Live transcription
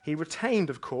he retained,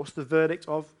 of course, the verdict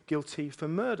of guilty for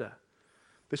murder.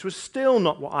 This was still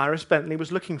not what Iris Bentley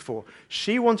was looking for.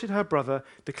 She wanted her brother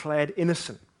declared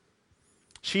innocent.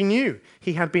 She knew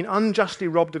he had been unjustly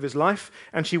robbed of his life,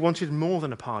 and she wanted more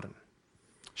than a pardon.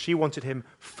 She wanted him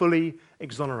fully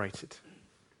exonerated.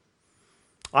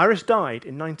 Iris died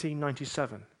in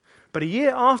 1997, but a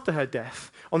year after her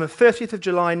death, on the 30th of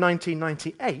July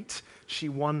 1998, she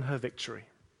won her victory.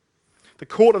 The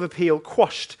Court of Appeal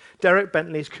quashed Derek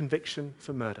Bentley's conviction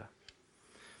for murder.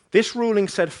 This ruling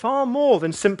said far more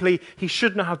than simply he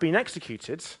should not have been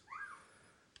executed.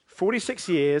 46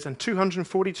 years and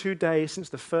 242 days since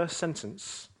the first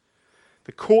sentence,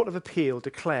 the Court of Appeal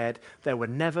declared there were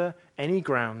never any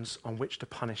grounds on which to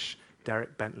punish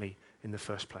Derek Bentley in the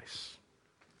first place.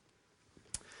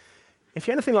 If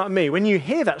you're anything like me, when you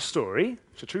hear that story,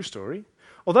 it's a true story,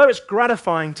 although it's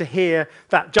gratifying to hear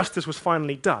that justice was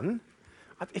finally done,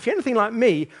 if you're anything like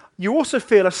me, you also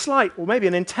feel a slight, or maybe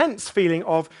an intense feeling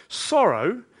of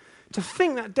sorrow to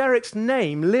think that Derek's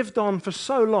name lived on for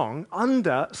so long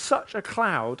under such a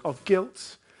cloud of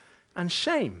guilt and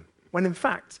shame, when in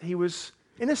fact he was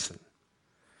innocent.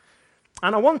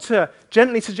 And I want to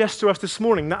gently suggest to us this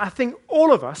morning that I think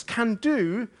all of us can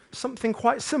do something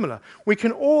quite similar. We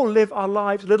can all live our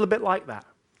lives a little bit like that,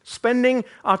 spending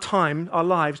our time, our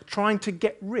lives, trying to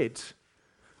get rid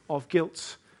of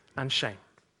guilt and shame.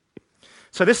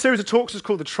 So this series of talks is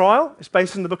called The Trial. It's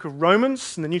based in the book of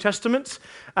Romans in the New Testament.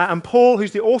 And Paul,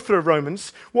 who's the author of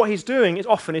Romans, what he's doing is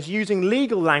often using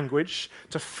legal language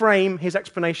to frame his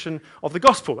explanation of the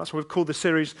gospel. That's why we've called the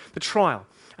series The Trial.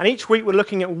 And each week we're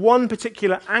looking at one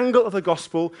particular angle of the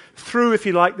gospel through, if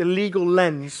you like, the legal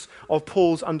lens of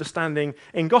Paul's understanding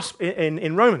in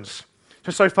Romans.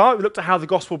 So far we've looked at how the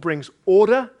gospel brings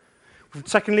order.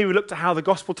 Secondly, we looked at how the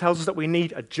gospel tells us that we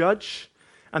need a judge.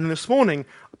 And then this morning,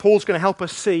 Paul's going to help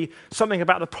us see something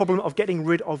about the problem of getting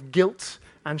rid of guilt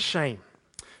and shame.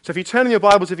 So if you turn in your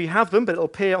Bibles, if you have them, but it'll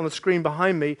appear on the screen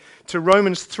behind me, to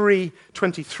Romans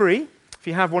 3:23. If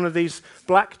you have one of these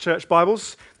black church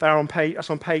Bibles, that's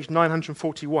on page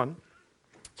 941.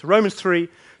 So Romans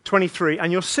 3:23,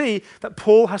 and you'll see that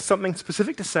Paul has something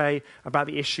specific to say about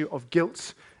the issue of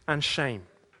guilt and shame.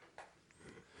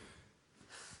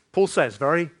 Paul says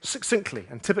very succinctly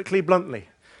and typically bluntly,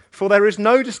 "For there is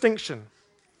no distinction,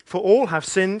 for all have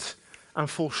sinned and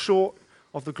fall short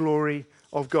of the glory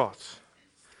of God."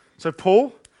 So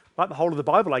Paul, like the whole of the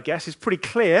Bible, I guess, is pretty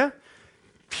clear.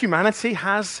 Humanity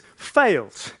has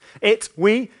failed.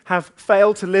 We have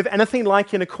failed to live anything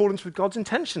like in accordance with God's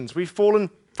intentions. We've fallen,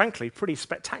 frankly, pretty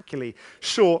spectacularly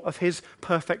short of his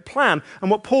perfect plan.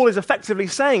 And what Paul is effectively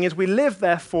saying is we live,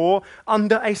 therefore,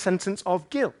 under a sentence of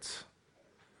guilt.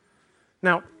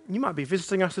 Now, you might be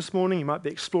visiting us this morning, you might be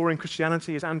exploring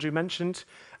Christianity, as Andrew mentioned,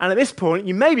 and at this point,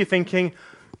 you may be thinking,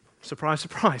 surprise,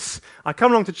 surprise, I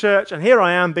come along to church, and here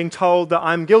I am being told that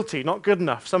I'm guilty, not good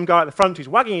enough. Some guy at the front who's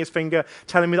wagging his finger,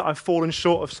 telling me that I've fallen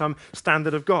short of some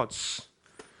standard of God's.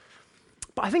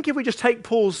 But I think if we just take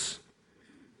Paul's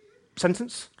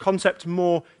concept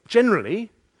more generally,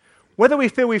 whether we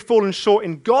feel we've fallen short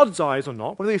in God's eyes or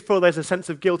not, whether we feel there's a sense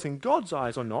of guilt in God's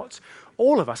eyes or not,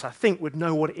 all of us, I think, would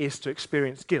know what it is to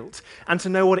experience guilt and to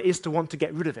know what it is to want to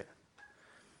get rid of it.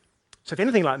 So if you're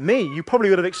anything like me, you probably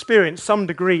would have experienced some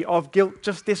degree of guilt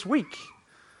just this week.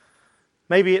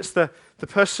 Maybe it's the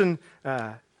person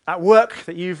at work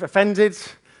that you've offended,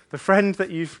 the friend that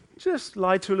you've just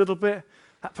lied to a little bit,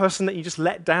 that person that you just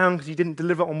let down because you didn't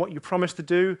deliver on what you promised to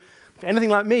do. If anything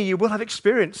like me, you will have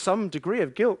experienced some degree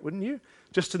of guilt, wouldn't you?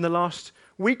 Just in the last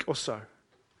week or so.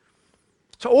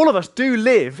 So all of us do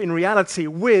live in reality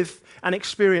with an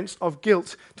experience of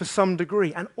guilt to some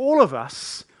degree, and all of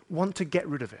us want to get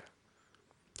rid of it.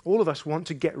 All of us want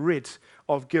to get rid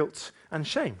of guilt and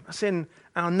shame. That's in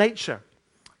our nature.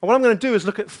 And what I'm going to do is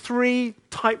look at three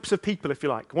types of people, if you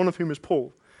like, one of whom is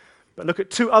Paul, but look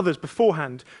at two others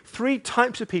beforehand, three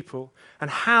types of people and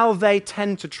how they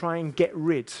tend to try and get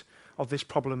rid of this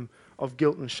problem of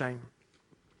guilt and shame.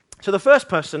 So the first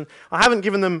person, I haven't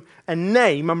given them a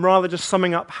name, I'm rather just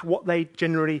summing up what they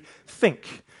generally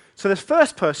think. So this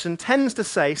first person tends to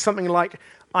say something like,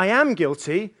 I am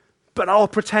guilty, but I'll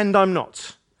pretend I'm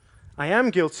not. I am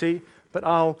guilty, but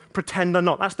I'll pretend I'm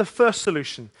not. That's the first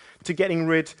solution to getting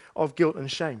rid of guilt and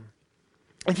shame.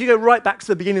 If you go right back to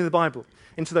the beginning of the Bible,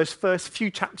 into those first few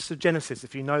chapters of Genesis,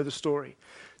 if you know the story,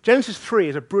 Genesis 3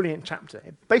 is a brilliant chapter.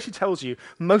 It basically tells you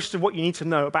most of what you need to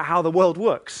know about how the world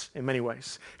works in many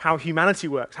ways, how humanity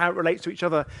works, how it relates to each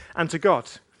other and to God.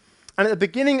 And at the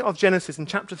beginning of Genesis in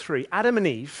chapter 3, Adam and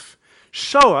Eve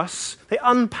show us, they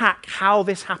unpack how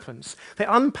this happens. They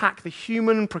unpack the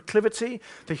human proclivity,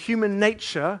 the human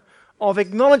nature of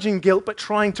acknowledging guilt but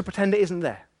trying to pretend it isn't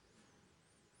there.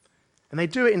 And they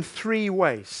do it in 3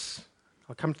 ways.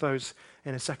 I'll come to those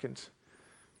in a second.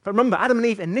 But remember, Adam and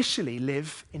Eve initially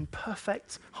live in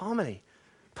perfect harmony.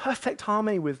 Perfect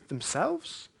harmony with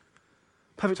themselves,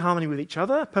 perfect harmony with each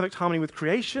other, perfect harmony with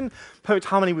creation, perfect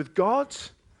harmony with God.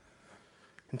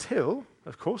 Until,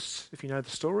 of course, if you know the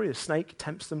story, a snake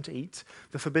tempts them to eat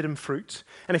the forbidden fruit.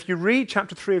 And if you read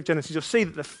chapter 3 of Genesis, you'll see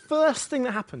that the first thing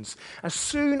that happens, as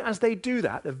soon as they do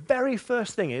that, the very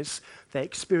first thing is they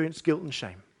experience guilt and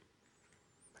shame.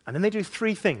 And then they do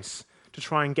 3 things to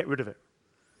try and get rid of it.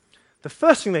 The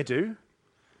first thing they do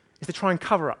is they try and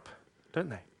cover up, don't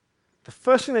they? The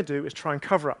first thing they do is try and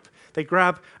cover up. They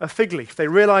grab a fig leaf. They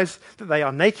realize that they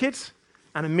are naked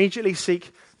and immediately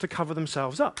seek to cover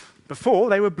themselves up. Before,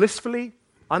 they were blissfully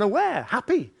unaware,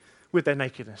 happy with their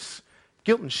nakedness.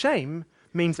 Guilt and shame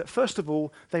means that, first of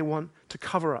all, they want to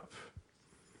cover up.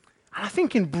 And I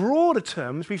think in broader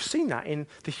terms, we've seen that in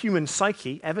the human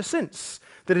psyche ever since.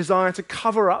 The desire to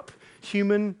cover up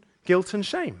human guilt and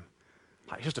shame.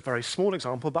 Like, just a very small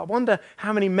example, but I wonder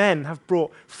how many men have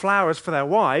brought flowers for their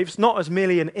wives, not as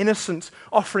merely an innocent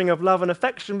offering of love and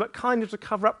affection, but kind of to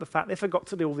cover up the fact they forgot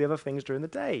to do all the other things during the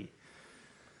day.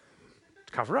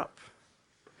 To cover up.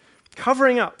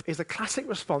 Covering up is a classic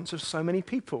response of so many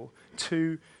people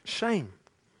to shame.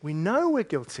 We know we're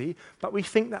guilty, but we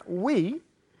think that we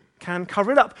can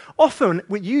cover it up. Often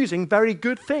we're using very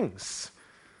good things.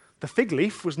 The fig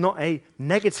leaf was not a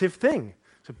negative thing.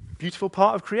 It's a beautiful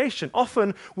part of creation.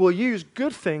 Often we'll use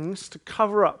good things to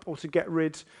cover up or to get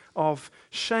rid of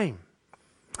shame.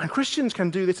 And Christians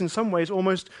can do this in some ways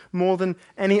almost more than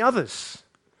any others.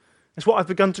 It's what I've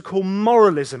begun to call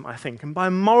moralism, I think. And by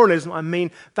moralism, I mean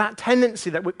that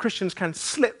tendency that Christians can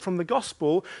slip from the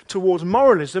gospel towards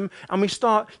moralism, and we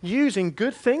start using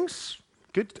good things,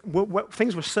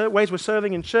 ways we're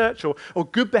serving in church, or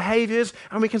good behaviors,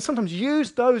 and we can sometimes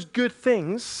use those good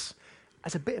things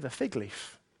as a bit of a fig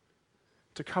leaf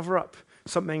to cover up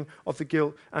something of the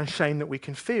guilt and shame that we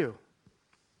can feel.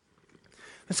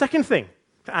 The second thing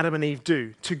that Adam and Eve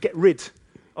do to get rid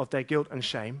of their guilt and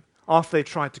shame after they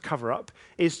tried to cover up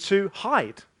is to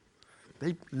hide.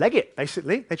 They leg it,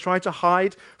 basically. They try to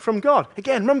hide from God.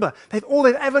 Again, remember, all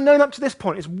they've ever known up to this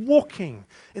point is walking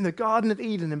in the Garden of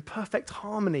Eden in perfect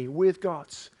harmony with God.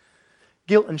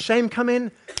 Guilt and shame come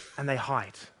in, and they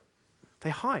hide. They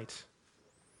hide.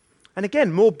 And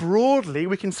again, more broadly,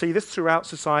 we can see this throughout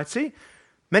society.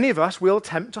 Many of us will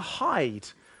attempt to hide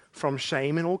from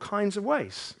shame in all kinds of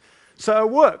ways. So at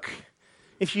work,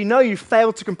 if you know you've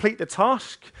failed to complete the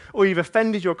task, or you've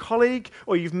offended your colleague,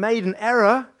 or you've made an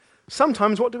error,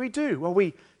 sometimes what do? Well,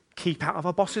 we keep out of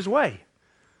our boss's way.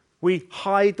 We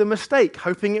hide the mistake,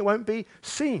 hoping it won't be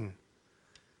seen.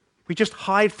 We just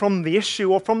hide from the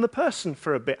issue or from the person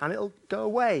for a bit, and it'll go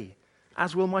away,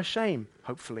 as will my shame,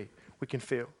 hopefully, we can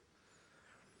feel.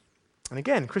 And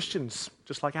again, Christians,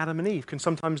 just like Adam and Eve, can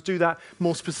sometimes do that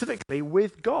more specifically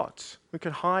with God. We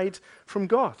can hide from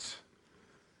God.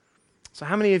 So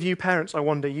how many of you parents, I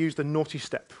wonder, use the naughty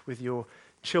step with your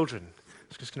children?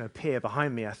 It's just going to appear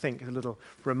behind me, I think, as a little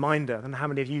reminder. And how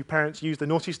many of you parents use the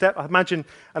naughty step? I imagine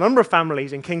a number of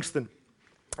families in Kingston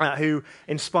who,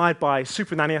 inspired by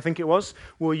Super Nanny, I think it was,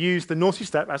 will use the naughty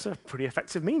step as a pretty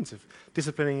effective means of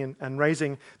disciplining and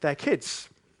raising their kids.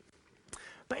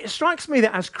 But it strikes me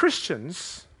that as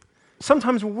Christians,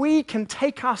 sometimes we can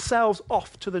take ourselves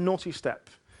off to the naughty step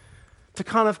to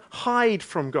kind of hide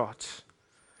from God.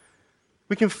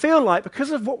 We can feel like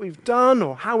because of what we've done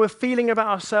or how we're feeling about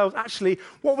ourselves, actually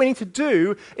what we need to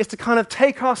do is to kind of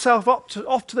take ourselves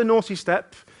off to the naughty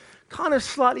step, kind of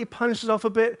slightly punish ourselves a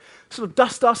bit, sort of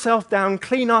dust ourselves down,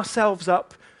 clean ourselves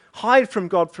up, hide from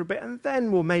God for a bit, and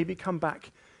then we'll maybe come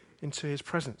back into his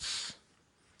presence.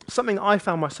 Something I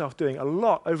found myself doing a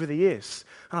lot over the years,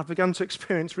 and I've begun to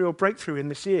experience real breakthrough in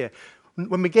this year.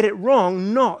 When we get it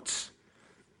wrong, not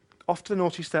off to the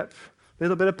naughty step, a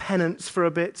little bit of penance for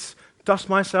a bit, dust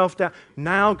myself down.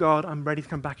 Now, God, I'm ready to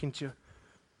come back into you.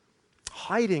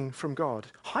 Hiding from God,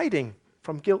 hiding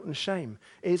from guilt and shame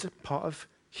is a part of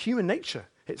human nature,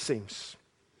 it seems.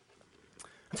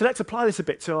 And so let's apply this a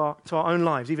bit to our own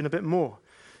lives, even a bit more.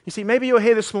 You see, maybe you're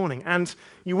here this morning and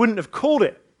you wouldn't have called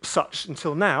it such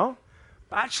until now,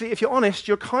 but actually, if you're honest,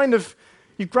 you've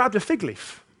grabbed a fig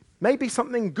leaf. Maybe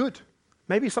something good,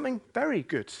 maybe something very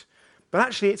good, but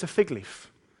actually it's a fig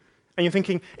leaf. And you're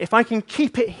thinking, if I can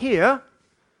keep it here,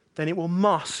 then it will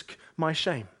mask my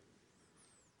shame.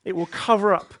 It will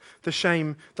cover up the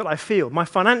shame that I feel. My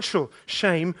financial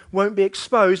shame won't be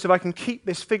exposed if I can keep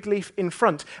this fig leaf in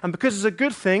front. And because it's a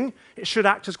good thing, it should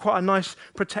act as quite a nice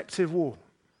protective wall.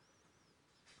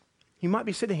 You might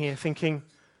be sitting here thinking,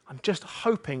 I'm just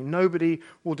hoping nobody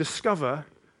will discover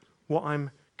what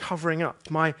I'm covering up.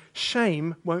 My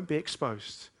shame won't be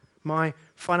exposed. My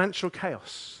financial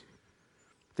chaos,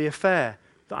 the affair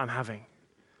that I'm having,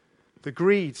 the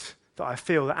greed that I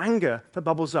feel, the anger that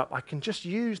bubbles up, I can just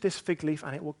use this fig leaf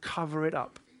and it will cover it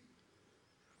up.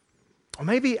 Or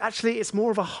maybe actually it's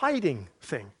more of a hiding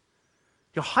thing.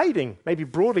 You're hiding, maybe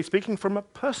broadly speaking, from a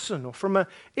person or from an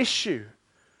issue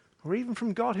or even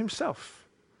from God himself.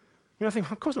 You know, I think,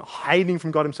 of course I'm not hiding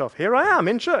from God himself. Here I am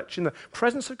in church in the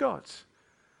presence of God.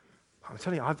 I'm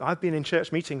telling you, I've been in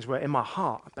church meetings where in my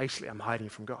heart, basically I'm hiding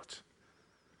from God.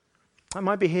 That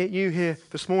might be you here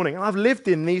this morning. And I've lived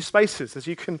in these spaces, as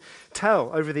you can tell,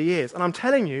 over the years. And I'm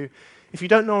telling you, if you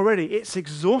don't know already, it's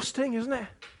exhausting, isn't it?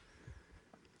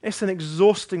 It's an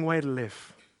exhausting way to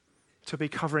live, to be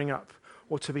covering up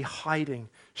or to be hiding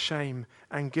shame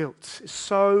and guilt. It's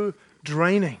so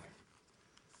draining.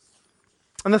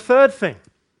 And the third thing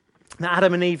that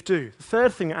Adam and Eve do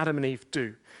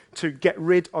to get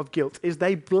rid of guilt is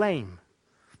they blame.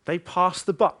 They pass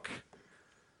the buck.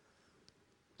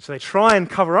 So they try and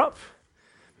cover up,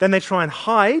 then they try and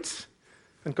hide,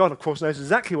 and God, of course, knows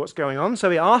exactly what's going on. So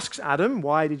he asks Adam,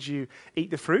 why did you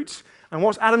eat the fruit? And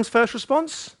what's Adam's first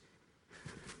response?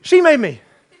 She made me.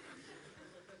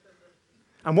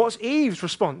 And what's Eve's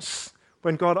response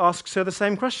when God asks her the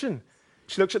same question?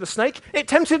 She looks at the snake, it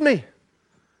tempted me.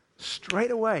 Straight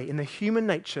away, in the human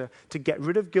nature, to get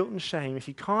rid of guilt and shame, if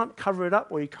you can't cover it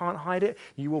up or you can't hide it,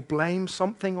 you will blame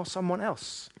something or someone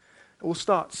else. It all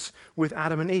starts with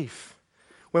Adam and Eve.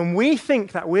 When we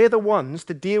think that we're the ones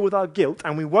to deal with our guilt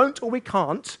and we won't or we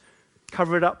can't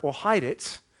cover it up or hide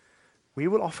it, we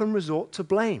will often resort to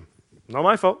blame. Not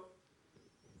my fault.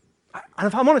 And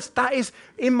if I'm honest, that is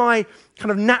in my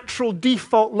kind of natural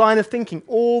default line of thinking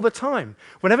all the time.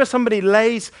 Whenever somebody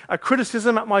lays a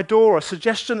criticism at my door or a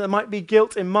suggestion that might be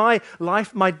guilt in my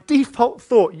life, my default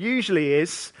thought usually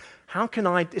is,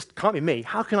 it can't be me,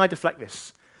 how can I deflect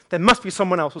this? There must be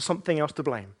someone else or something else to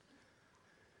blame.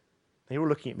 And you're all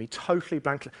looking at me totally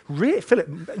blankly. Really, Philip,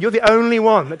 you're the only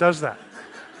one that does that.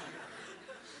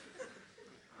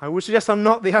 I would suggest I'm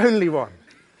not the only one.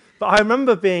 But I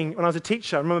remember when I was a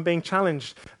teacher, I remember being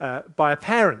challenged by a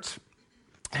parent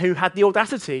who had the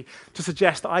audacity to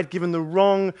suggest that I'd given the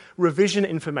wrong revision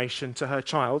information to her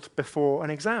child before an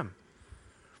exam.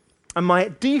 And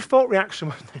my default reaction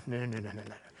was, no.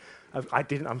 I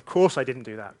didn't. Of course I didn't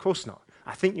do that. Of course not.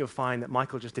 I think you'll find that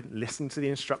Michael just didn't listen to the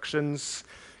instructions.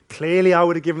 Clearly I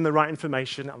would have given the right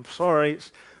information. I'm sorry,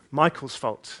 it's Michael's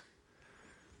fault.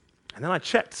 And then I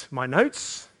checked my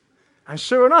notes, and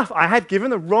sure enough, I had given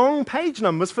the wrong page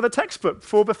numbers for the textbook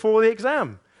before the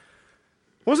exam.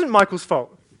 It wasn't Michael's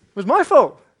fault. It was my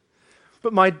fault.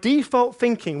 But my default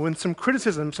thinking, when some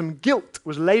criticism, some guilt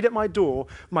was laid at my door,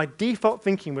 my default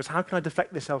thinking was, how can I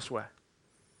deflect this elsewhere?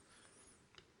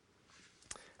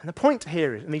 And the point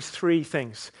here in these three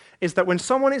things is that when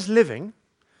someone is living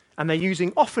and they're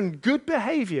using often good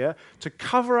behavior to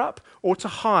cover up or to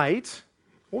hide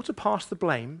or to pass the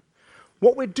blame,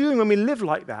 what we're doing when we live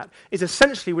like that is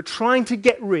essentially we're trying to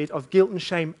get rid of guilt and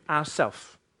shame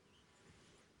ourselves.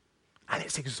 And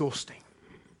it's exhausting.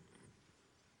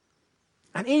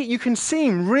 And you can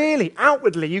seem really,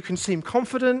 outwardly, you can seem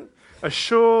confident,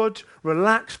 assured,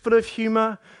 relaxed, full of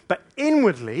humor, but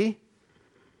inwardly,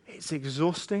 it's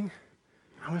exhausting,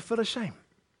 and we're full of shame.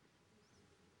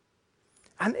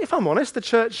 And if I'm honest, the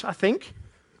church, I think,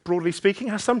 broadly speaking,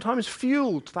 has sometimes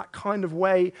fueled that kind of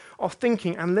way of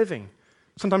thinking and living.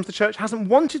 Sometimes the church hasn't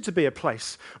wanted to be a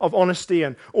place of honesty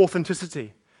and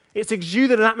authenticity. It's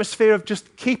exuded an atmosphere of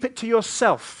just keep it to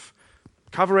yourself.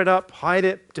 Cover it up, hide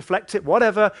it, deflect it,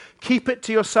 whatever. Keep it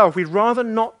to yourself. We'd rather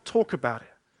not talk about it.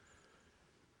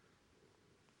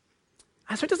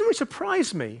 And so it doesn't really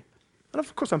surprise me, and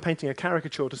of course I'm painting a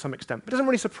caricature to some extent, but it doesn't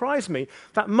really surprise me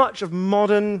that much of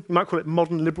modern, you might call it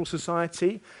modern liberal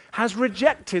society, has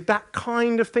rejected that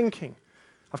kind of thinking.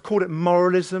 I've called it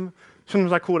moralism.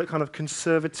 Sometimes I call it kind of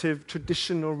conservative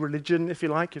tradition or religion, if you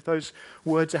like, if those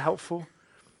words are helpful.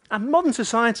 And modern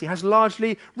society has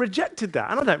largely rejected that,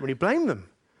 and I don't really blame them.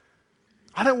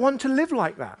 I don't want to live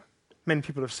like that, many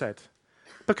people have said.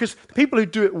 Because the people who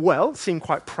do it well seem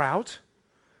quite proud,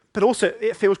 but also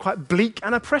it feels quite bleak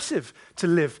and oppressive to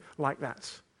live like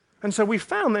that. And so we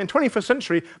found that in the 21st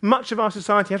century, much of our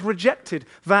society has rejected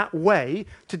that way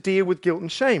to deal with guilt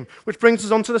and shame, which brings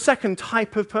us on to the second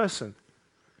type of person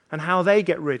and how they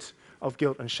get rid of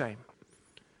guilt and shame.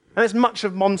 And it's much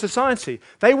of modern society.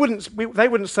 They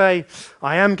wouldn't say,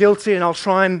 I am guilty and I'll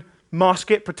try and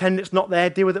mask it, pretend it's not there,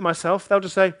 deal with it myself. They'll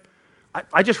just say,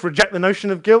 I just reject the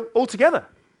notion of guilt altogether.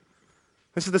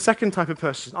 This is the second type of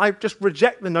person. I just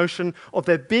reject the notion of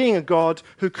there being a God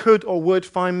who could or would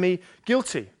find me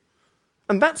guilty.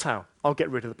 And that's how I'll get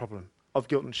rid of the problem of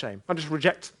guilt and shame. I just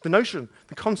reject the notion,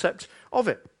 the concept of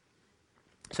it.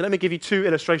 So let me give you two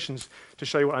illustrations to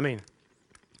show you what I mean.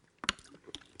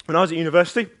 When I was at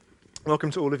university,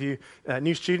 welcome to all of you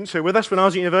new students who are with us. When I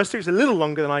was at university, it was a little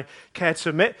longer than I care to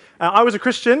admit. I was a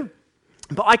Christian,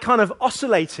 but I kind of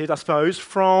oscillated, I suppose,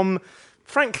 from,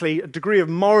 frankly, a degree of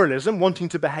moralism, wanting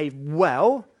to behave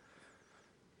well,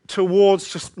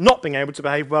 towards just not being able to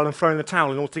behave well and throwing the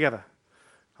towel in altogether.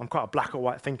 I'm quite a black or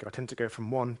white thinker. I tend to go from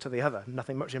one to the other,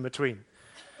 nothing much in between.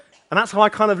 And that's how I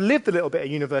kind of lived a little bit at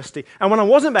university. And when I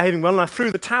wasn't behaving well and I threw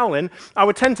the towel in, I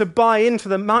would tend to buy into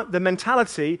the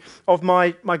mentality of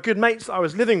my good mates that I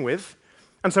was living with.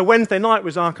 And so Wednesday night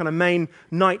was our kind of main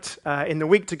night in the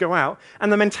week to go out.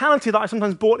 And the mentality that I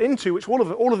sometimes bought into, which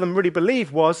all of them really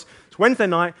believed, was it's Wednesday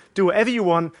night, do whatever you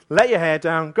want, let your hair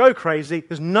down, go crazy.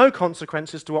 There's no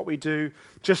consequences to what we do.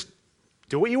 Just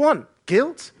do what you want.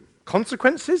 Guilt?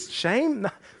 Consequences? Shame?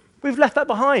 We've left that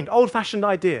behind. Old-fashioned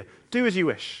idea. Do as you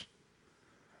wish.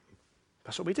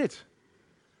 That's what we did.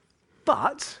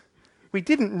 But we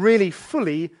didn't really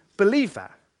fully believe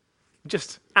that. We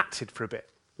just acted for a bit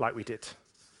like we did.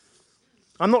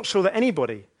 I'm not sure that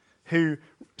anybody who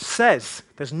says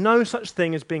there's no such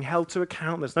thing as being held to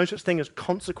account, there's no such thing as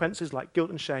consequences like guilt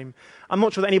and shame, I'm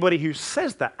not sure that anybody who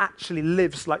says that actually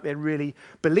lives like they really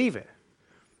believe it.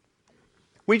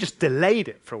 We just delayed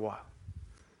it for a while.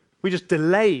 We just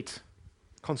delayed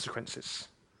consequences.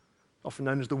 Often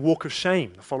known as the walk of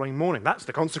shame the following morning. That's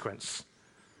the consequence.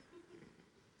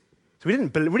 So we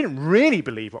didn't really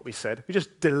believe what we said. We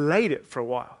just delayed it for a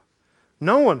while.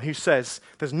 No one who says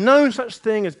there's no such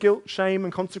thing as guilt, shame,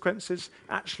 and consequences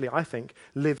actually, I think,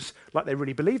 lives like they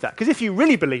really believe that. Because if you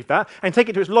really believe that and take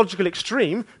it to its logical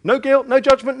extreme, no guilt, no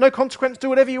judgment, no consequence, do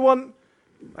whatever you want,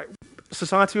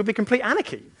 society would be complete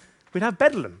anarchy. We'd have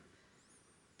bedlam.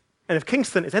 And if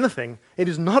Kingston is anything, it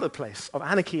is not a place of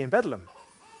anarchy and bedlam.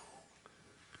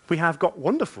 We have got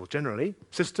wonderful, generally,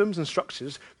 systems and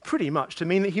structures pretty much to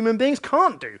mean that human beings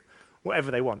can't do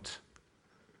whatever they want.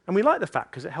 And we like the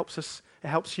fact because it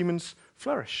helps humans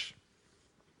flourish.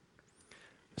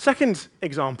 Second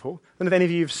example, I don't know if any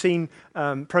of you have seen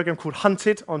a program called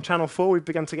Hunted on Channel 4. We've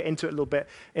begun to get into it a little bit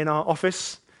in our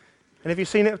office. And have you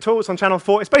seen it at all? It's on Channel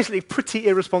 4. It's basically pretty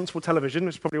irresponsible television,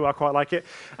 which is probably why I quite like it.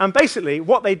 And basically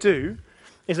what they do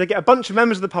is they get a bunch of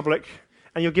members of the public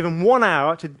and you'll give them 1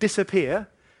 hour to disappear.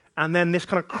 And then this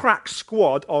kind of crack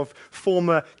squad of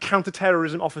former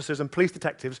counter-terrorism officers and police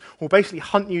detectives will basically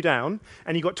hunt you down,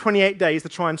 and you've got 28 days to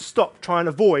try and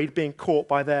avoid being caught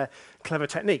by their clever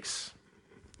techniques.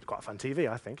 It's quite fun TV,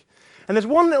 I think. And there's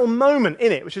one little moment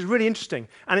in it which is really interesting,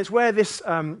 and it's where this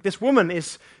woman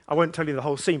is, I won't tell you the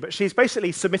whole scene, but she's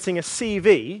basically submitting a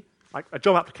CV, like a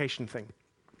job application thing.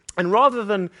 And rather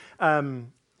than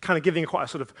kind of giving quite a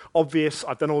sort of obvious,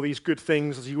 I've done all these good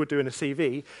things as you would do in a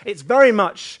CV, it's very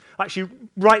much like she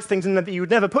writes things in there that you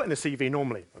would never put in a CV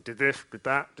normally. I did this, did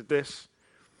that, did this.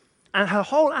 And her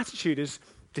whole attitude is,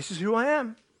 this is who I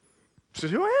am. This is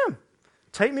who I am.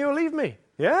 Take me or leave me.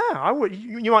 Yeah, I would.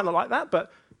 You might not like that,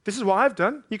 but this is what I've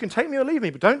done. You can take me or leave me,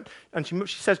 but don't, and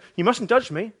she says, you mustn't judge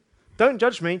me. Don't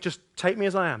judge me, just take me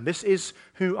as I am. This is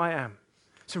who I am.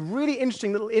 It's a really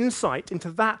interesting little insight into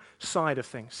that side of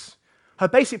things. Her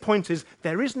basic point is,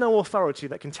 there is no authority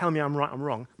that can tell me I'm right, I'm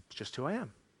wrong. It's just who I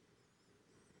am.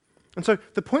 And so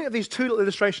the point of these two little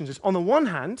illustrations is, on the one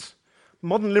hand,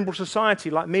 modern liberal society,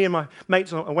 like me and my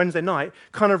mates on a Wednesday night,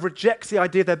 kind of rejects the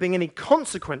idea of there being any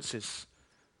consequences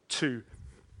to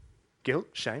guilt,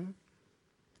 shame.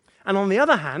 And on the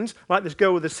other hand, like this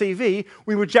girl with the CV,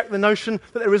 we reject the notion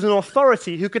that there is an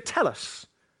authority who could tell us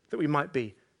that we might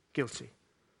be guilty.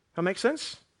 That make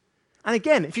sense? And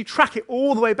again, if you track it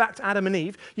all the way back to Adam and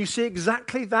Eve, you see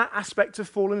exactly that aspect of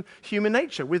fallen human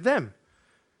nature with them.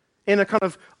 In a kind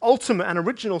of ultimate and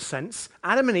original sense,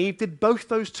 Adam and Eve did both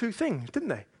those two things, didn't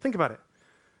they? Think about it.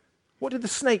 What did the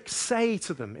snake say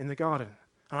to them in the garden?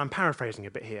 And I'm paraphrasing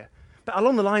a bit here, but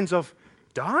along the lines of,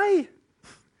 die?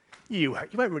 You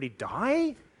won't really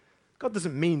die. God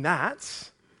doesn't mean that.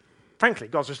 Frankly,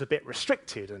 God's just a bit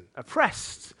restricted and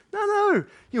oppressed. No,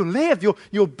 you'll live,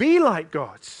 you'll be like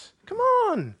God. Come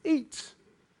on, eat.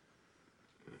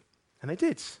 And they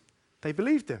did. They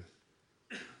believed him.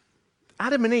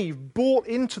 Adam and Eve bought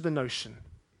into the notion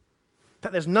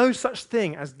that there's no such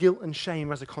thing as guilt and shame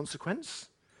as a consequence,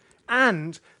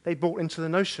 and they bought into the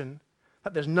notion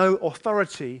that there's no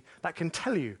authority that can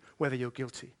tell you whether you're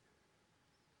guilty.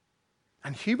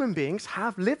 And human beings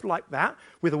have lived like that,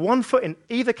 with one foot in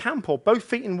either camp or both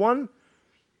feet in one,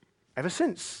 ever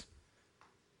since.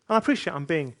 And I appreciate I'm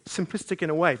being simplistic in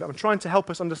a way, but I'm trying to help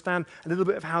us understand a little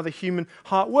bit of how the human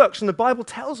heart works. And the Bible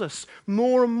tells us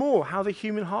more and more how the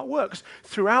human heart works.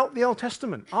 Throughout the Old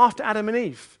Testament, after Adam and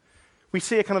Eve, we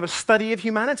see a kind of a study of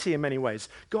humanity in many ways.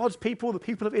 God's people, the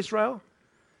people of Israel,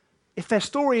 if their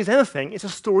story is anything, it's a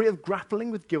story of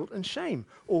grappling with guilt and shame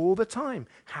all the time.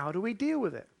 How do we deal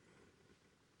with it?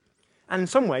 And in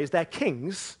some ways, their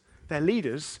kings, their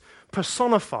leaders,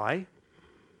 personify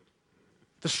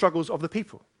the struggles of the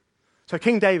people. So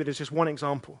King David is just one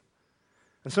example.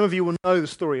 And some of you will know the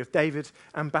story of David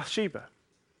and Bathsheba.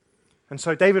 And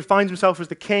so David finds himself as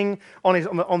the king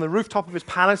on the rooftop of his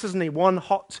palace, isn't he? One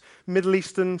hot Middle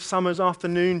Eastern summer's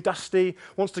afternoon, dusty,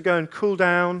 wants to go and cool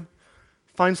down,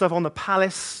 finds himself on the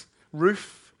palace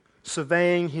roof,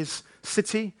 surveying his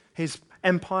city, his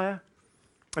empire.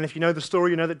 And if you know the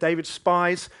story, you know that David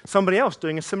spies somebody else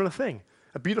doing a similar thing.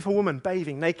 A beautiful woman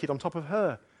bathing naked on top of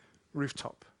her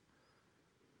rooftop.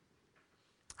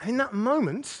 And in that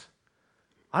moment,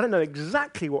 I don't know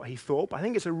exactly what he thought, but I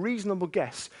think it's a reasonable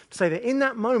guess to say that in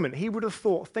that moment, he would have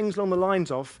thought things along the lines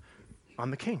of,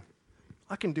 I'm the king.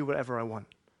 I can do whatever I want,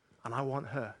 and I want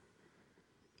her.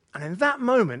 And in that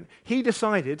moment, he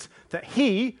decided that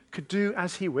he could do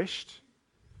as he wished,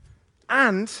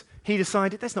 and he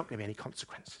decided there's not going to be any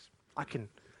consequences. I can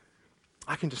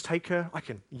just take her, I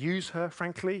can use her,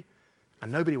 frankly,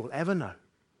 and nobody will ever know.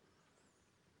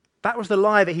 That was the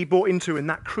lie that he bought into in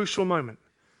that crucial moment.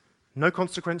 No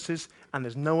consequences, and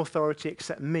there's no authority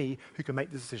except me who can make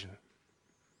the decision.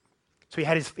 So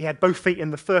he had both feet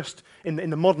in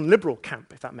the modern liberal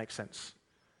camp, if that makes sense.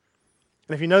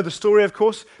 And if you know the story, of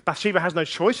course, Bathsheba has no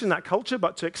choice in that culture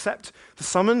but to accept the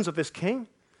summons of this king.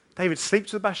 David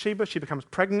sleeps with Bathsheba. She becomes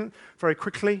pregnant very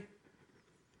quickly.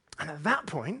 And at that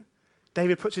point,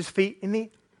 David puts his feet in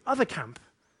the other camp,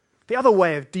 the other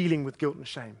way of dealing with guilt and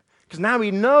shame. Because now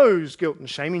he knows guilt and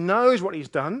shame, he knows what he's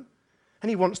done, and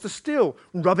he wants to still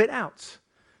rub it out.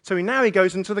 So now he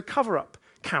goes into the cover-up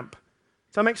camp.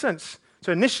 Does that make sense?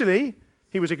 So initially,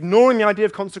 he was ignoring the idea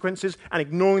of consequences and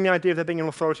ignoring the idea of there being an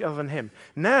authority other than him.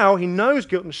 Now he knows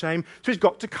guilt and shame, so he's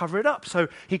got to cover it up. So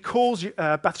he calls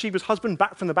Bathsheba's husband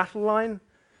back from the battle line.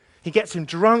 He gets him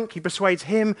drunk. He persuades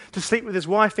him to sleep with his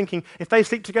wife, thinking if they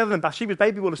sleep together, then Bathsheba's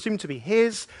baby will assume to be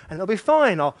his, and it'll be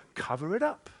fine. I'll cover it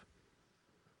up.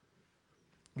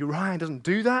 Uriah doesn't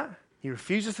do that. He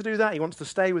refuses to do that. He wants to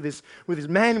stay with his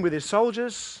men, with his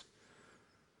soldiers.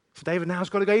 So David now has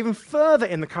got to go even further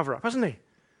in the cover-up, hasn't he?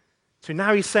 So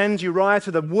now he sends Uriah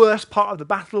to the worst part of the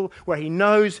battle where he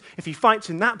knows if he fights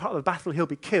in that part of the battle, he'll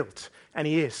be killed. And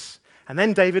he is. And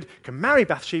then David can marry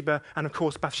Bathsheba, and of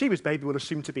course Bathsheba's baby will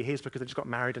assume to be his because they just got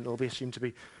married and it'll be assumed to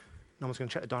be, no one's going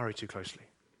to check the diary too closely.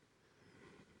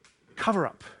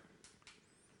 Cover-up.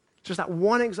 Just that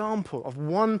one example of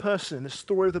one person in the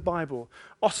story of the Bible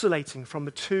oscillating from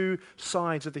the two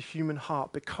sides of the human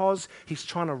heart because he's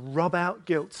trying to rub out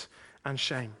guilt and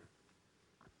shame.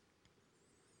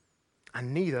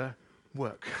 And neither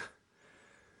work.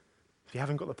 If you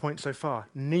haven't got the point so far,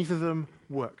 neither of them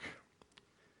work.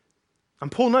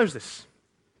 And Paul knows this.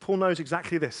 Paul knows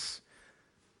exactly this.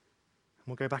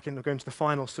 And we'll go into the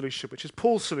final solution, which is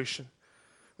Paul's solution,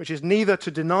 which is neither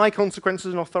to deny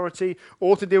consequences and authority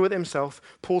or to deal with it himself.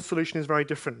 Paul's solution is very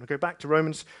different. We'll go back to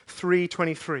Romans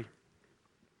 3:23.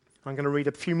 I'm going to read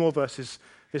a few more verses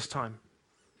this time.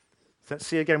 Let's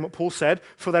see again what Paul said.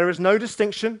 For there is no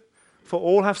distinction, for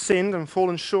all have sinned and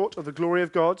fallen short of the glory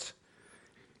of God,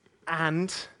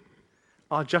 and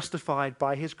are justified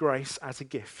by his grace as a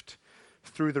gift,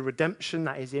 through the redemption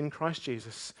that is in Christ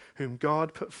Jesus, whom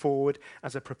God put forward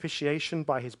as a propitiation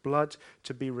by his blood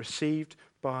to be received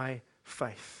by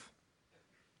faith.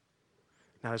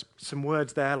 Now, there's some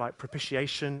words there like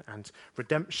propitiation and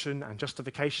redemption and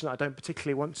justification that I don't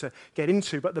particularly want to get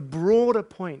into, but the broader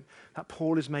point that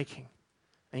Paul is making,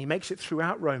 and he makes it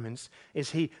throughout Romans,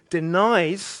 is he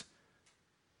denies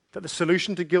that the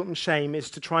solution to guilt and shame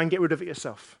is to try and get rid of it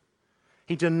yourself.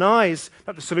 He denies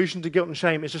that the solution to guilt and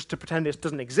shame is just to pretend it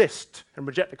doesn't exist and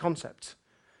reject the concept.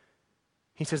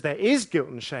 He says there is guilt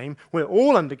and shame, we're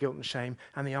all under guilt and shame,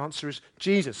 and the answer is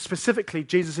Jesus, specifically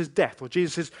Jesus' death or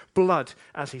Jesus' blood,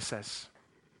 as he says.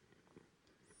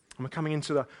 And we're coming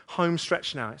into the home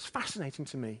stretch now. It's fascinating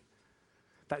to me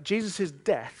that Jesus'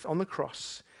 death on the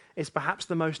cross is perhaps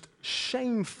the most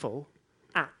shameful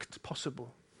act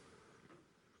possible.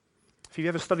 If you've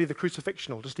ever studied the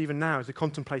crucifixion, or just even now as you're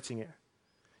contemplating it,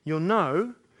 you'll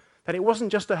know that it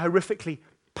wasn't just a horrifically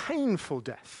painful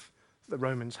death that the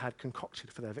Romans had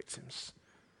concocted for their victims.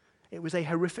 It was a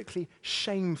horrifically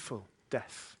shameful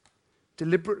death,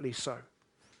 deliberately so.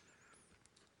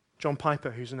 John Piper,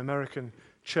 who's an American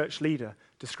church leader,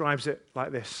 describes it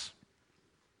like this.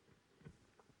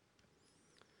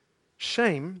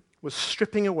 Shame was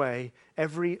stripping away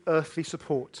every earthly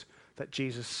support that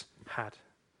Jesus had.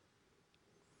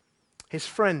 His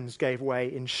friends gave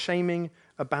way in shaming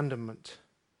abandonment.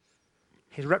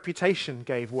 His reputation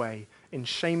gave way in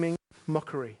shaming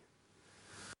mockery.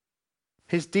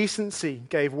 His decency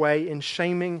gave way in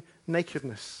shaming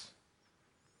nakedness.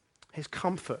 His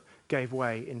comfort gave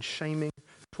way in shaming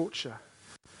torture.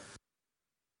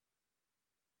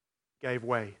 Gave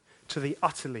way to the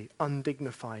utterly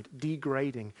undignified,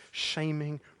 degrading,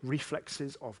 shaming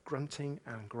reflexes of grunting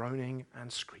and groaning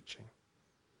and screeching.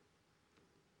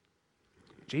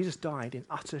 Jesus died in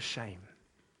utter shame,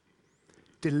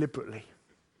 deliberately.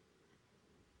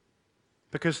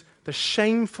 Because the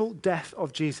shameful death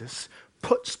of Jesus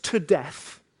puts to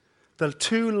death the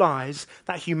two lies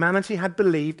that humanity had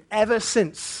believed ever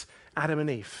since Adam and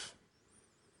Eve.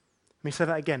 Let me say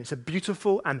that again. It's a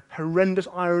beautiful and horrendous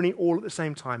irony all at the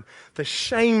same time. The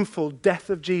shameful death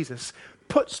of Jesus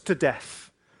puts to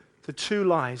death the two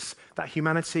lies that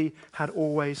humanity had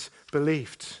always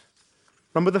believed.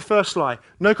 Remember the first lie,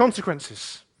 no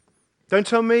consequences. Don't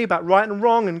tell me about right and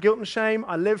wrong and guilt and shame.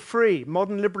 I live free,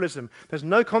 modern liberalism. There's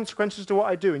no consequences to what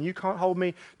I do and you can't hold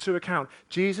me to account.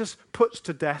 Jesus puts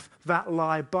to death that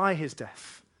lie by his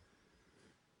death.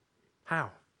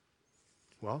 How?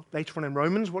 Well, later on in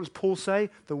Romans, what does Paul say?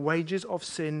 The wages of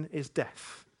sin is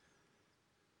death.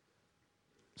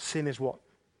 Sin is what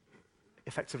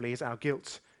effectively is our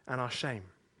guilt and our shame.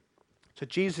 So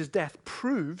Jesus' death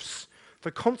proves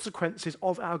the consequences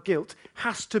of our guilt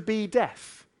has to be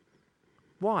death.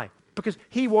 Why? Because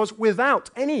he was without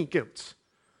any guilt.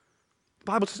 The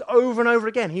Bible says over and over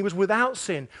again, he was without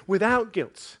sin, without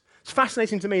guilt. It's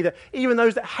fascinating to me that even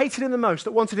those that hated him the most,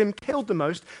 that wanted him killed the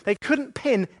most, they couldn't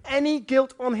pin any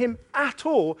guilt on him at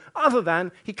all, other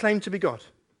than he claimed to be God.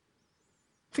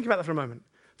 Think about that for a moment.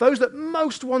 Those that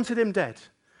most wanted him dead,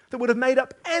 that would have made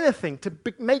up anything to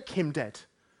make him dead,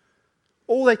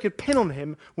 all they could pin on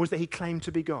him was that he claimed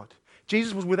to be God.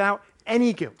 Jesus was without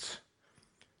any guilt.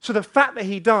 So the fact that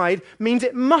he died means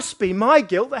it must be my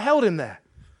guilt that held him there.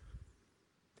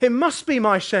 It must be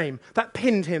my shame that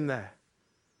pinned him there.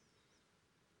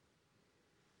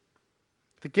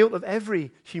 The guilt of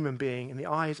every human being in the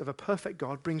eyes of a perfect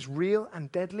God brings real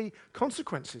and deadly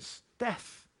consequences,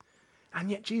 death. And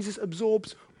yet Jesus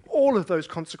absorbs all of those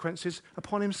consequences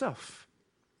upon himself.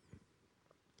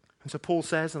 And so Paul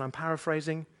says, and I'm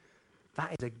paraphrasing,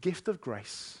 that is a gift of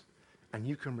grace, and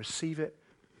you can receive it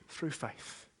through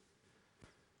faith.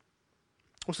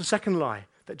 What's the second lie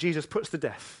that Jesus puts to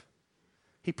death?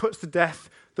 He puts to death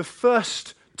the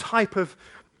first type of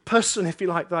person, if you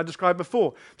like, that I described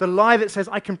before. The lie that says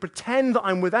I can pretend that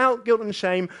I'm without guilt and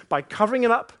shame by covering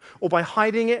it up or by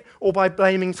hiding it or by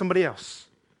blaming somebody else.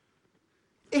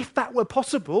 If that were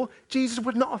possible, Jesus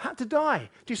would not have had to die.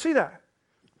 Do you see that?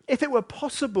 If it were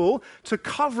possible to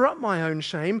cover up my own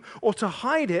shame or to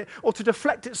hide it or to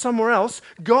deflect it somewhere else,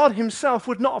 God himself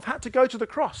would not have had to go to the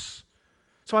cross.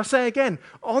 So I say again,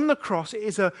 on the cross it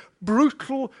is a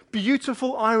brutal,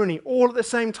 beautiful irony all at the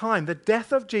same time. The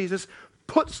death of Jesus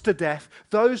puts to death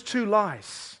those two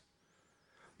lies,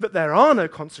 that there are no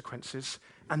consequences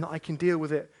and that I can deal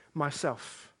with it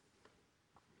myself.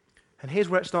 And here's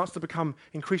where it starts to become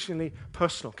increasingly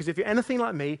personal. Because if you're anything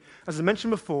like me, as I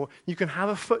mentioned before, you can have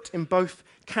a foot in both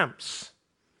camps.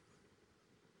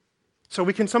 So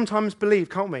we can sometimes believe,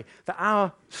 can't we, that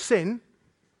our sin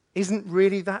isn't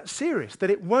really that serious,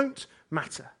 that it won't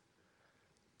matter.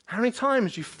 How many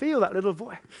times do you feel that little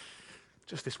voice?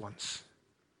 Just this once.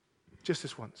 Just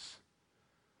this once.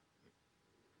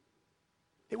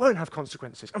 It won't have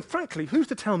consequences. And frankly, who's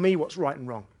to tell me what's right and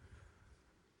wrong?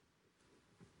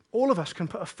 All of us can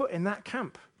put a foot in that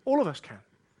camp. All of us can.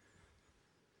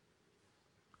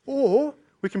 Or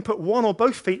we can put one or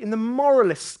both feet in the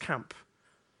moralist camp.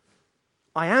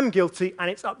 I am guilty and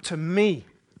it's up to me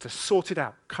to sort it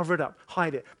out, cover it up,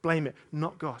 hide it, blame it,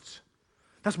 not God.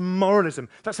 That's moralism.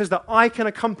 That says that I can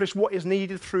accomplish what is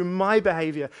needed through my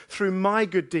behavior, through my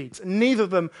good deeds. Neither of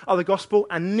them are the gospel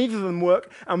and neither of them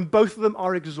work, and both of them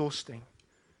are exhausting.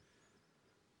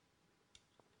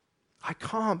 I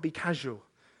can't be casual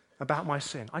about my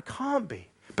sin. I can't be,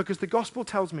 because the gospel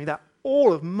tells me that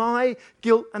all of my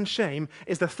guilt and shame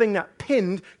is the thing that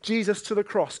pinned Jesus to the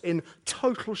cross in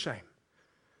total shame.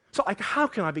 So how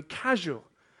can I be casual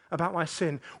about my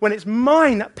sin when it's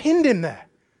mine that pinned him there?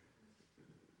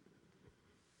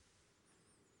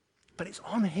 But it's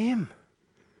on him.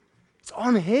 It's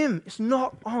on him. It's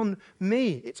not on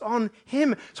me. It's on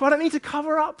him. So I don't need to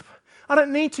cover up. I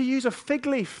don't need to use a fig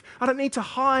leaf. I don't need to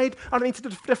hide. I don't need to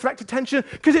deflect attention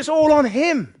because it's all on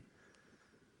him.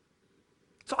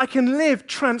 So I can live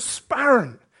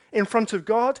transparent in front of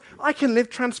God. I can live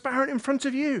transparent in front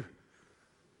of you.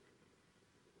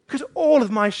 Because all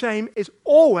of my shame is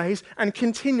always and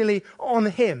continually on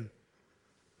him.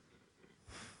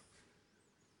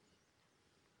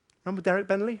 Remember Derek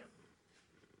Bentley?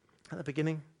 At the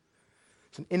beginning?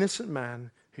 It's an innocent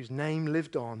man whose name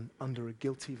lived on under a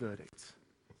guilty verdict.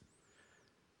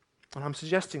 And I'm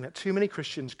suggesting that too many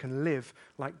Christians can live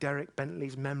like Derek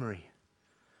Bentley's memory,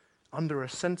 under a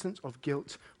sentence of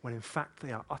guilt when in fact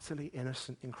they are utterly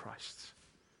innocent in Christ.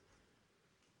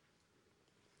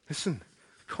 Listen,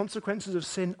 consequences of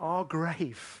sin are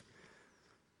grave.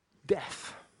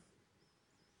 Death.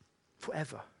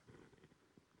 Forever.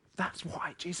 That's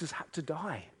why Jesus had to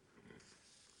die.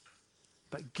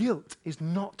 But guilt is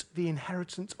not the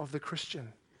inheritance of the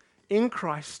Christian. In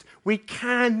Christ, we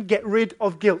can get rid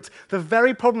of guilt. The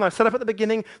very problem I set up at the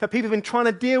beginning that people have been trying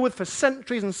to deal with for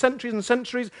centuries and centuries and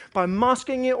centuries by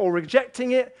masking it or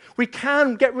rejecting it, we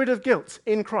can get rid of guilt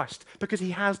in Christ because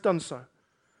he has done so.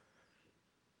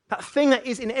 That thing that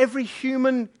is in every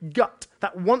human gut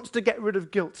that wants to get rid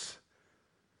of guilt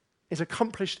is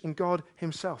accomplished in God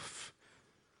himself.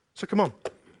 So come on,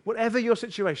 whatever your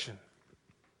situation,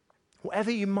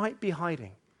 whatever you might be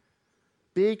hiding,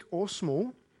 big or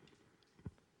small,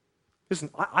 listen,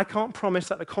 I can't promise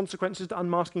that the consequences to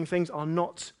unmasking things are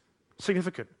not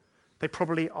significant. They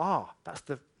probably are. That's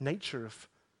the nature of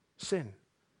sin.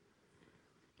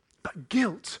 But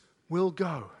guilt will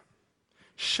go.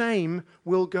 Shame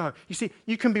will go. You see,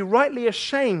 you can be rightly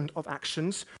ashamed of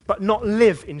actions, but not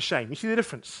live in shame. You see the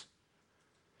difference?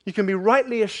 You can be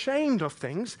rightly ashamed of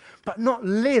things, but not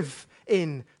live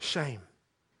in shame.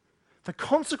 The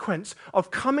consequence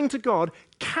of coming to God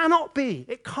can't be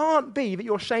that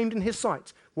you're shamed in his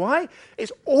sight. Why?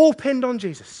 It's all pinned on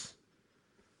Jesus.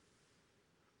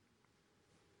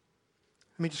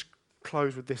 Let me just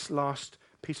close with this last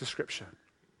piece of scripture.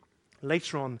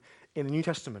 Later on in the New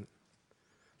Testament,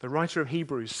 the writer of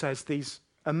Hebrews says these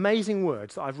amazing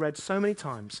words that I've read so many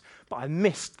times, but I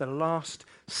missed the last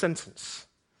sentence.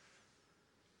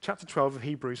 Chapter 12 of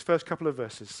Hebrews, first couple of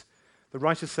verses. The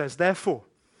writer says, "Therefore,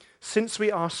 since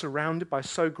we are surrounded by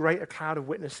so great a cloud of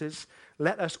witnesses,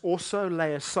 let us also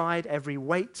lay aside every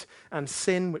weight and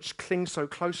sin which clings so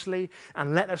closely,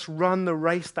 and let us run the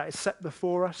race that is set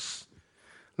before us,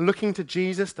 looking to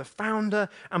Jesus, the founder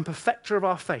and perfecter of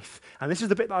our faith." And this is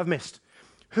the bit that I've missed.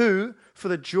 "Who, for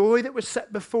the joy that was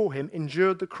set before him,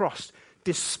 endured the cross,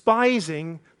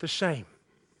 despising the shame,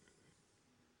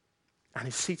 and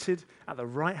is seated at the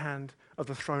right hand of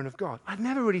the throne of God." I'd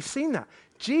never really seen that.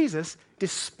 Jesus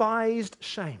despised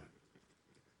shame.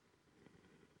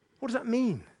 What does that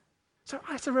mean? So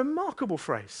it's a remarkable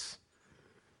phrase.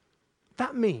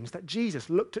 That means that Jesus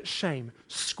looked at shame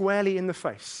squarely in the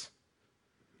face,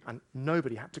 and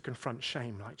nobody had to confront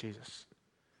shame like Jesus.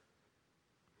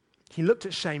 He looked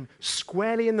at shame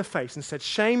squarely in the face and said,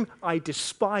 "Shame, I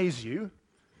despise you.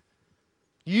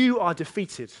 You are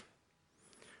defeated.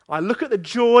 I look at the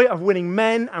joy of winning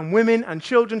men and women and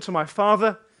children to my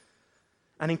Father,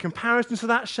 and in comparison to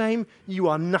that shame, you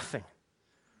are nothing.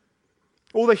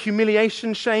 All the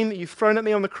humiliation, shame that you've thrown at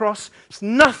me on the cross, it's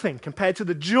nothing compared to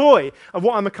the joy of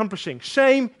what I'm accomplishing.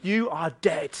 Shame, you are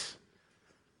dead."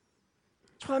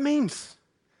 That's what that means.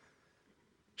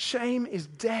 Shame is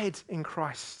dead in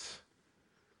Christ.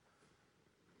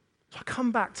 So I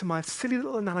come back to my silly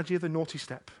little analogy of the naughty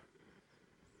step.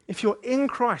 If you're in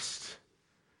Christ,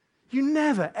 you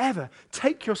never, ever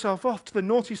take yourself off to the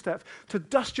naughty step, to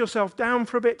dust yourself down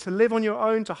for a bit, to live on your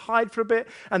own, to hide for a bit,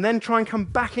 and then try and come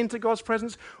back into God's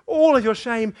presence. All of your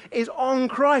shame is on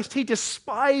Christ. He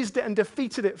despised it and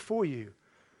defeated it for you.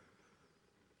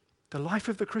 The life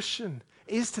of the Christian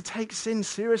is to take sin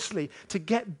seriously, to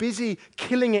get busy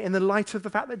killing it in the light of the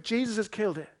fact that Jesus has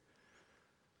killed it.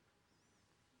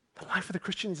 The life of the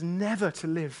Christian is never to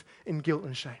live in guilt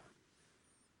and shame.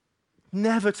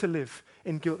 Never to live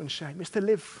in guilt and shame. It's to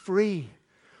live free,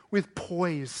 with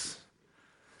poise.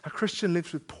 A Christian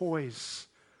lives with poise,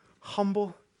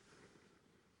 humble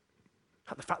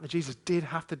at the fact that Jesus did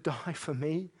have to die for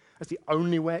me as the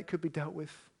only way it could be dealt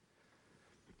with.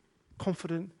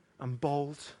 Confident and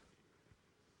bold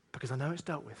because I know it's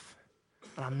dealt with.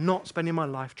 And I'm not spending my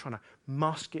life trying to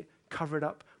mask it, cover it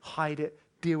up, hide it,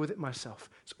 deal with it myself.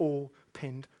 It's all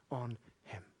pinned on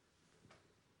him.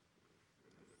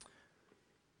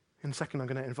 In a second, I'm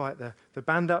going to invite the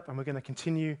band up and we're going to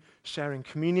continue sharing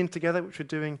communion together, which we're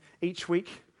doing each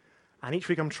week. And each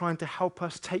week I'm trying to help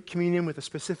us take communion with a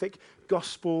specific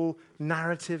gospel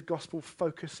narrative, gospel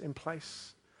focus in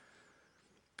place.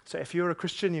 So if you're a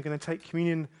Christian, you're going to take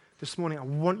communion this morning, I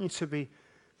want you to be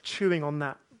chewing on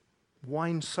that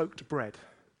wine-soaked bread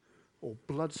or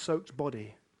blood-soaked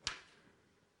body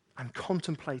and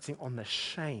contemplating on the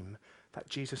shame that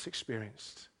Jesus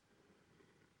experienced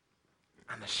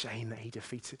and the shame that he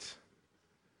defeated.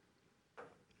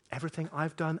 Everything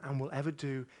I've done and will ever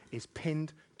do is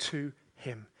pinned to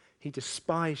him. He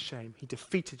despised shame, he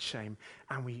defeated shame,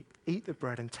 and we eat the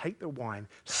bread and take the wine,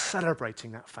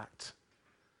 celebrating that fact.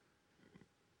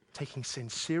 Taking sin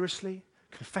seriously,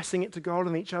 confessing it to God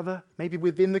and each other, maybe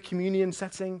within the communion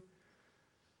setting,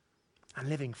 and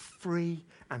living free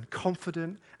and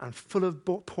confident and full of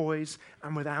poise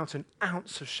and without an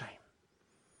ounce of shame.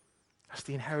 That's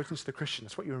the inheritance of the Christian.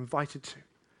 That's what you're invited to.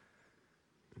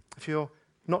 If you're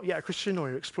not yet a Christian or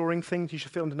you're exploring things, you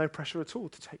should feel under no pressure at all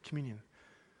to take communion.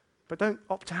 But don't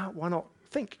opt out. Why not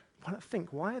think? Why not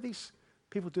think? Why are these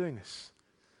people doing this?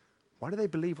 Why do they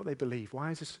believe what they believe?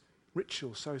 Why is this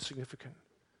ritual so significant?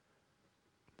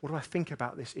 What do I think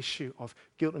about this issue of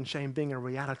guilt and shame being a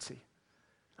reality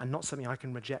and not something I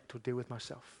can reject or deal with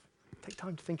myself? Take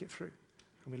time to think it through.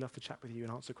 And we'd love to chat with you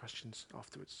and answer questions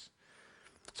afterwards.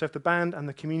 So if the band and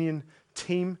the communion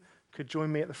team could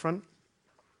join me at the front.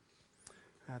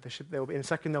 In a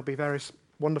second, there'll be various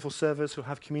wonderful servers who'll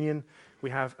have communion. We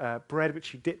have bread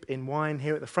which you dip in wine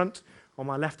here at the front, on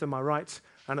my left and my right,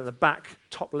 and at the back,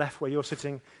 top left where you're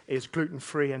sitting, is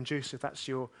gluten-free and juice if that's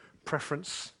your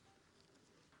preference.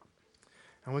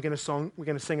 And we're going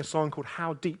to sing a song called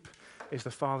How Deep is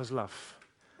the Father's Love.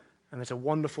 And there's a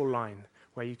wonderful line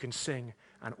where you can sing,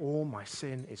 and all my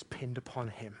sin is pinned upon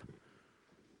him.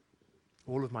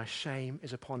 All of my shame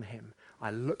is upon him.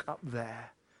 I look up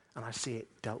there and I see it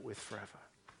dealt with forever.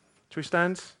 Shall we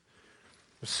stand?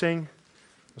 We'll sing,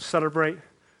 we'll celebrate,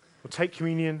 we'll take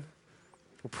communion,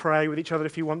 we'll pray with each other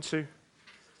if you want to.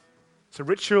 It's a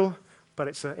ritual, but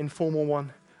it's an informal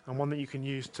one and one that you can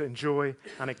use to enjoy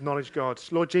and acknowledge God.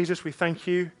 Lord Jesus, we thank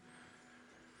you,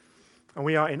 and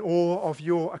we are in awe of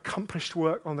your accomplished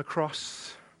work on the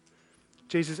cross.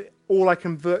 Jesus, all I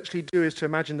can virtually do is to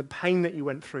imagine the pain that you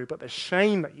went through, but the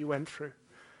shame that you went through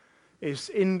is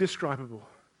indescribable.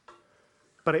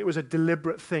 But it was a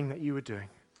deliberate thing that you were doing,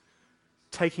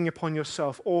 taking upon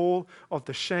yourself all of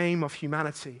the shame of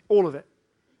humanity, all of it.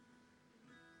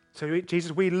 So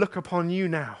Jesus, we look upon you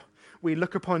now. We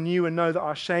look upon you and know that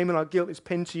our shame and our guilt is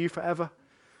pinned to you forever.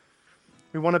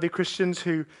 We want to be Christians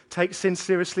who take sin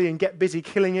seriously and get busy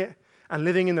killing it and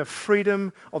living in the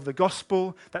freedom of the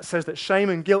gospel that says that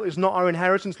shame and guilt is not our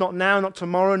inheritance, not now, not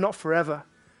tomorrow, not forever.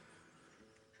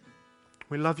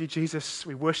 We love you, Jesus.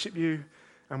 We worship you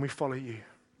and we follow you.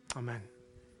 Amen.